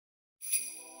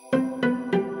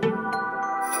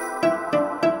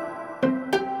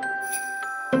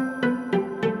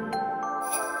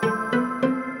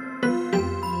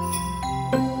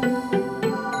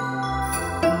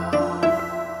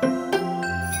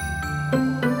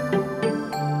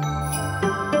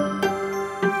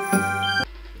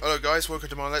guys, welcome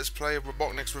to my Let's Play of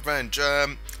Robotnik's Revenge.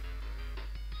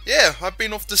 Yeah, I've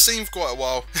been off the scene for quite a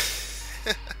while.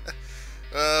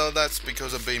 Well, that's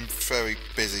because I've been very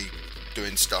busy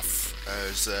doing stuff.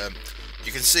 As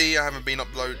you can see, I haven't been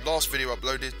uploaded. Last video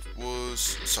uploaded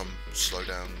was some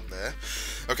slowdown there.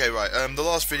 Okay, right. The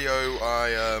last video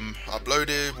I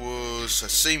uploaded was a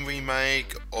scene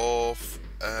remake of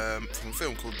from a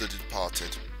film called The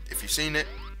Departed. If you've seen it,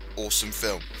 awesome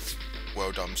film.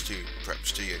 Well done to you,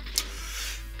 preps to you.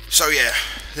 So yeah,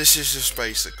 this is just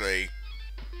basically,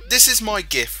 this is my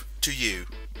gift to you,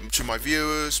 to my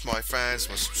viewers, my fans,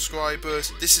 my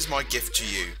subscribers. This is my gift to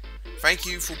you. Thank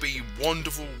you for being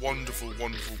wonderful, wonderful,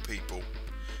 wonderful people.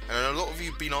 And a lot of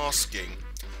you have been asking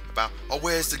about, oh,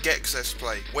 where's the Gex Let's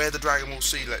Play? Where the Dragon Ball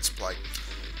Z Let's Play?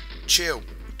 Chill,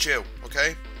 chill,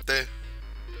 okay?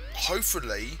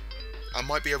 Hopefully, I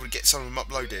might be able to get some of them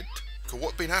uploaded. Because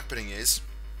what's been happening is,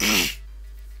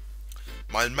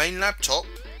 my main laptop,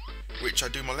 which I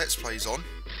do my Let's Plays on,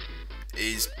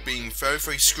 is being very,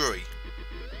 very screwy.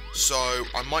 So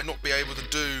I might not be able to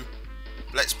do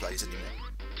Let's Plays anymore.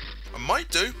 I might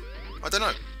do. I don't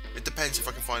know. It depends if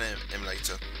I can find an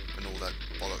emulator and all that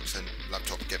bollocks and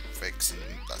laptop get fixed and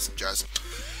that's jazz.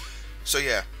 So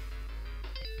yeah.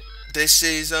 This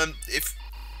is, if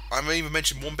I may even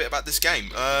mention one bit about this game.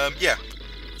 Yeah.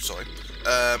 Sorry.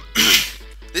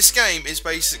 This game is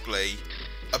basically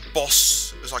a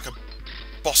boss. It's like a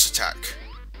boss attack,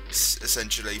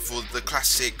 essentially, for the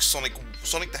classic Sonic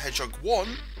the Hedgehog 1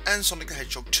 and Sonic the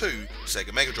Hedgehog 2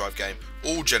 Sega Mega Drive game,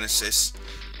 all Genesis,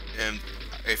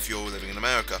 if you're living in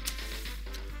America.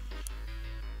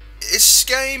 This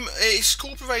game is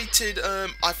incorporated.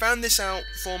 I found this out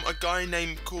from a guy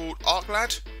named called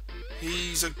ArcLad.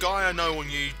 He's a guy I know on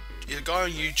YouTube. He's a guy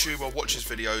on YouTube. I watch his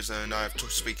videos and I have to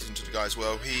speak to the guy as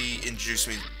well. He introduced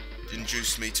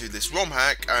me to this ROM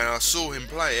hack, and I saw him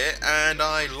play it and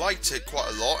I liked it quite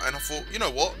a lot, and I thought, you know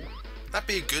what, that'd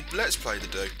be a good Let's Play to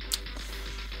do.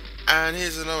 And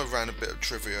here's another random bit of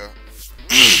trivia.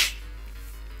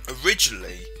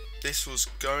 Originally this was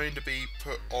going to be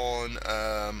put on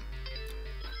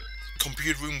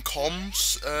Computer Room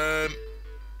Comms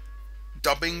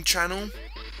dubbing channel,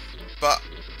 but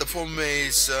the problem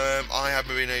is I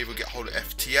haven't been able to get hold of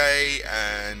FTA,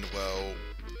 and well,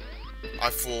 I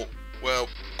thought, well,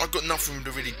 I've got nothing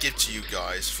to really give to you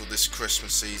guys for this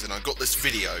Christmas season. I got this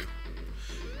video,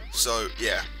 so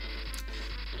yeah,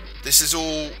 this is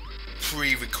all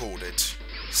pre-recorded.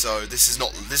 So this is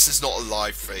not a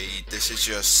live feed. This is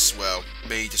just, well,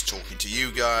 me just talking to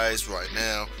you guys right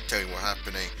now, telling what's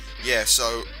happening. Yeah,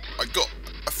 so I got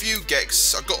a few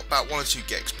Gex. I got about 1 or 2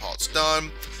 Gex parts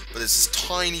done, but there's this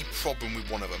tiny problem with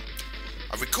one of them.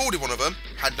 I recorded one of them,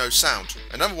 had no sound.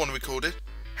 Another one I recorded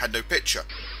had no picture.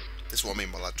 This is what I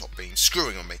mean by my laptop being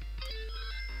screwing on me.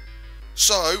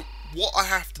 So what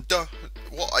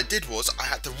I did was I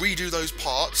had to redo those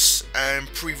parts and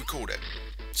pre-record it.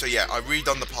 So yeah, I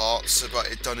redone the parts, but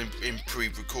it's done in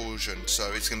pre-recording.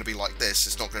 So it's going to be like this.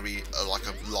 It's not going to be like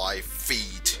a live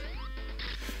feed,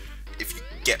 if you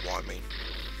get what I mean.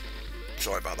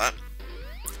 Sorry about that.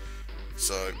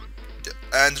 So,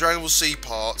 and Dragon Ball Z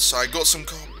parts. So I got some.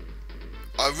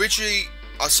 Originally,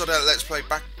 I started out Let's Play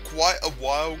back quite a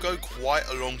while ago, quite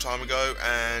a long time ago,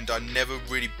 and I never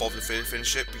really bothered to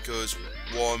finish it because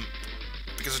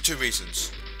because of 2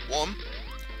 reasons. One,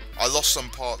 I lost some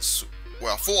parts.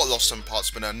 Well, I thought I lost some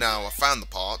parts, but now I found the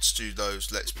parts to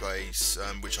those Let's Plays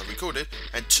which I recorded.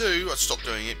 And 2, I stopped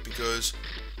doing it because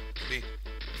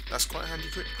that's quite a handy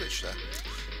glitch there.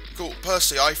 Cool.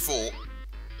 Personally, I thought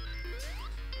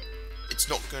it's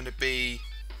not going to be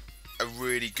a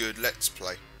really good Let's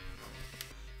Play.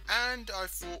 And I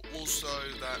thought also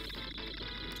that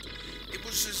it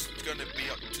was just going to be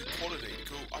up to quality.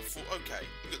 Cool. I thought, okay,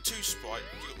 you got 2 sprites,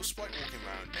 you got a sprite walking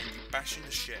around, and you bashing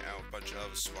the shit out of a bunch of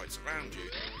other sprites around you.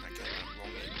 That came out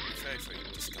wrong in very, very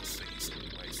disgusting in so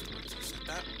many ways, the ways I said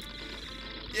that.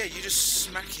 Yeah, you're just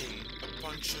smacking a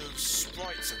bunch of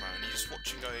sprites around. You're just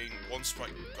watching one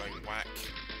sprite going whack,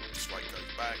 the sprite goes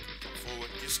back, come forward.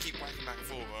 You just keep whacking back and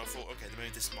forward. And I thought, okay,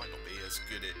 maybe this might not be as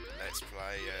good at Let's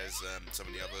Play as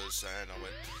some of the others. And I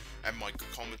went, and my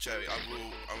commentary, I'm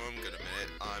gonna admit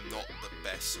it, I'm not the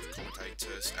best of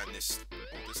commentators. And this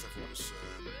level was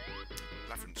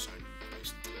Labyrinth Zone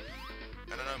based.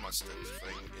 And I know my thing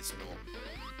is not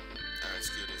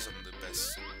as good as some of the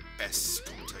best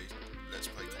commentators. Let's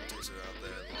Play commentators out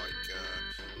there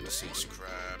like Deceased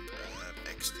Crab,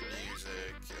 Extra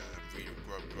Music, Real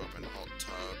Grub Grub and Hot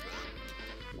Tub,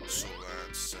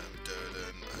 Sorlance and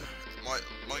Durden.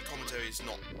 My commentary is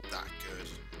not that good,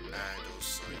 and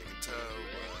also you can tell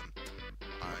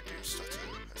I do stutter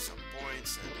at some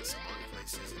points and at some other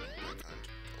places and all that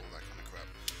kind of crap.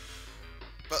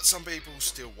 But some people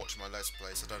still watch my Let's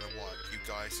Plays. I don't know why. You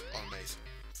guys are amazing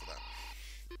for that.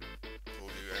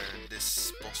 And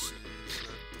this boss is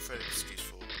a pathetic excuse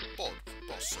for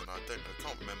boss, and I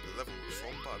can't remember the level it was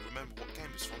from, but I remember what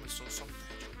game it's from. It's on Sonic the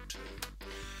Hedgehog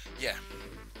 2. Yeah.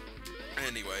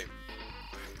 Anyway,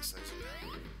 I hate this laser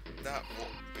now. That what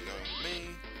been going with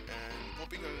me, and what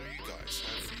been going with you guys?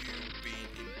 Have you been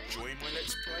enjoying my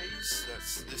Let's Plays?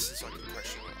 This is like a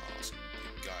question I ask. Do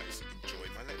you guys enjoy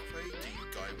my Let's Play? Do you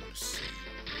guys want to see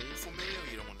more from me, or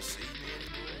you don't want to see me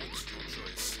anymore? It's your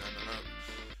choice. I don't know.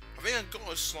 I think I've got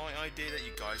a slight idea that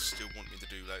you guys still want me to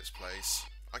do Let's Plays.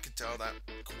 I can tell that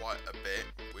quite a bit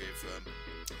with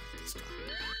this guy.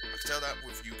 I can tell that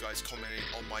with you guys commenting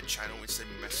on my channel and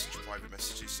sending me private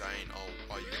messages saying, "Oh,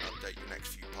 are you going to update your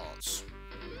next few parts?"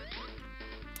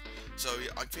 So yeah,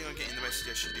 I think I'm getting the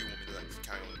message. Yes, you do want me to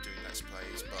carry on doing Let's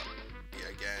Plays, but yeah,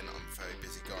 again, I'm a very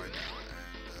busy guy now,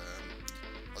 and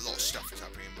a lot of stuff is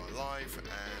happening in my life,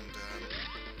 and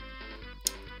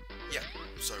yeah,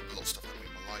 so a lot of stuff happening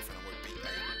in my life, and I won't be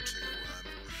able to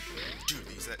do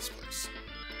these Let's Plays.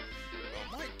 Well,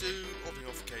 I might do on the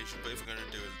off occasion, but if we're going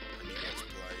to do a new Let's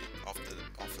Play after the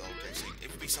whole game thing, it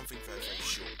would be something very, very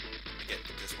short. Again,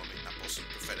 because I mean, that boss is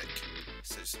pathetic.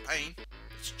 So it's pain,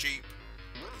 it's cheap,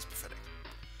 but it's pathetic.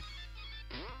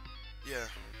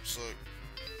 Yeah, so,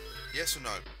 yes or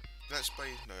no? Let's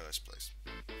Play, no Let's Plays.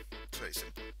 It's very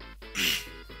simple.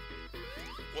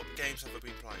 What games have I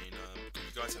been playing? Because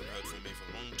you guys haven't heard from me for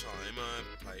a long time.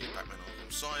 I played Batman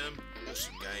Arkham Asylum,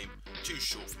 awesome game, too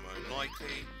short for my own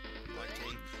liking,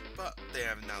 but they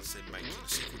have announced they're making a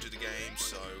sequel to the game,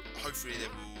 so hopefully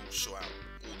they will sort out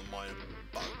all the minor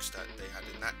bugs that they had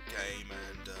in that game,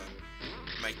 and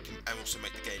also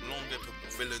make the game longer, put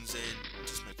more villains in, and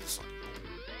just make it slightly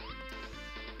more.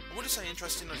 I wouldn't say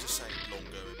interesting, I just say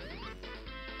longer and more.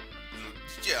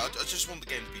 Yeah, I just want the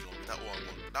game to be longer. That's all I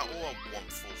want. That's all I want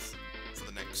for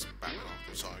the next Batman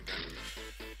Arkham Asylum game.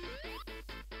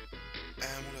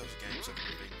 And what other games have I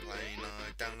been playing?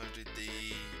 I downloaded the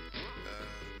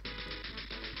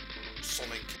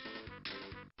Sonic